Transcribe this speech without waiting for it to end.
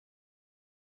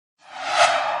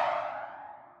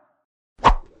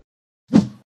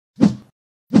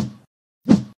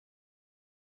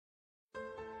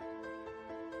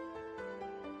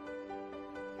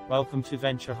Welcome to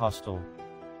Venture Hostel.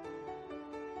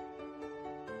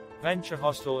 Venture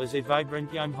Hostel is a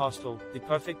vibrant young hostel, the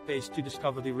perfect place to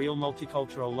discover the real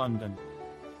multicultural London.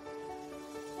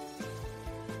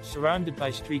 Surrounded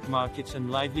by street markets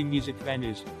and lively music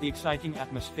venues, the exciting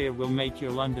atmosphere will make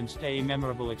your London stay a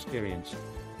memorable experience.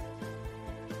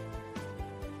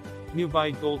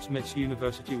 Nearby Goldsmiths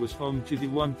University was home to the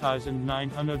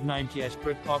 1990s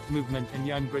Britpop movement and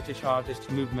Young British Artists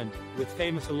movement, with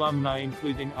famous alumni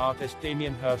including artist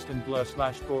Damien Hirst and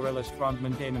Blur/Gorillaz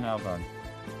frontman Damon Albarn.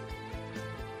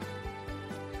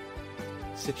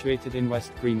 Situated in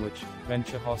West Greenwich,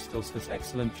 Venture Hostels has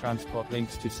excellent transport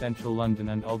links to central London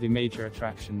and all the major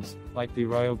attractions, like the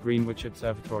Royal Greenwich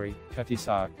Observatory, Cutty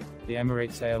Sark, the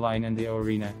Emirates Airline and the O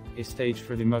Arena, a stage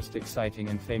for the most exciting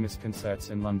and famous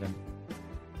concerts in London.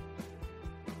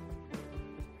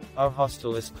 Our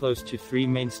hostel is close to three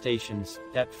main stations: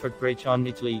 Deptford Bridge on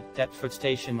Italy, Deptford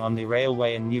Station on the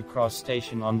railway and New Cross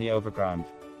Station on the Overground.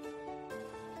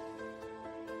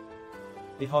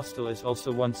 The hostel is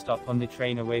also one stop on the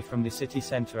train away from the city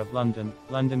centre of London,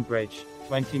 London Bridge,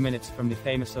 20 minutes from the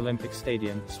famous Olympic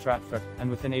Stadium, Stratford, and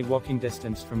within a walking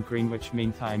distance from Greenwich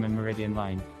Mean Time and Meridian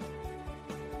Line.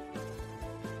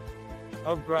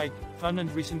 Our bright, fun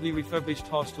and recently refurbished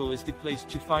hostel is the place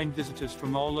to find visitors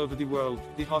from all over the world.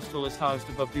 The hostel is housed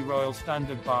above the Royal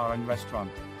Standard Bar and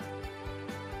Restaurant.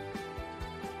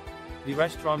 The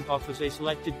restaurant offers a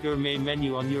selected gourmet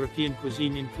menu on European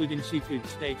cuisine including seafood,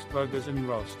 steaks, burgers and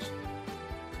roasts.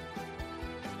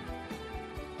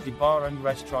 The bar and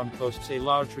restaurant boasts a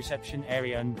large reception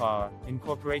area and bar,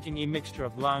 incorporating a mixture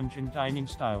of lounge and dining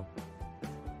style.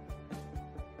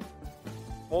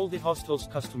 All the hostel's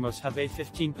customers have a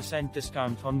 15%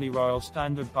 discount on the Royal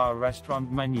Standard Bar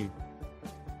restaurant menu.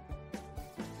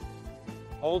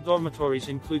 All dormitories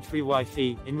include free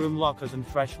Wi-Fi, in-room lockers and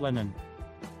fresh linen.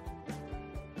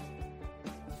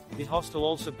 The hostel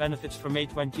also benefits from a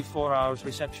 24-hour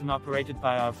reception operated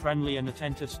by our friendly and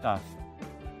attentive staff.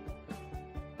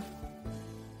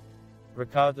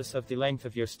 Regardless of the length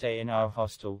of your stay in our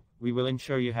hostel, we will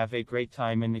ensure you have a great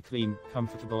time in a clean,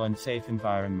 comfortable and safe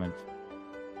environment.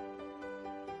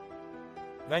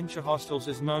 Venture Hostels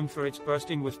is known for its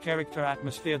bursting with character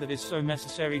atmosphere that is so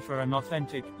necessary for an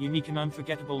authentic, unique and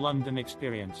unforgettable London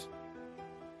experience.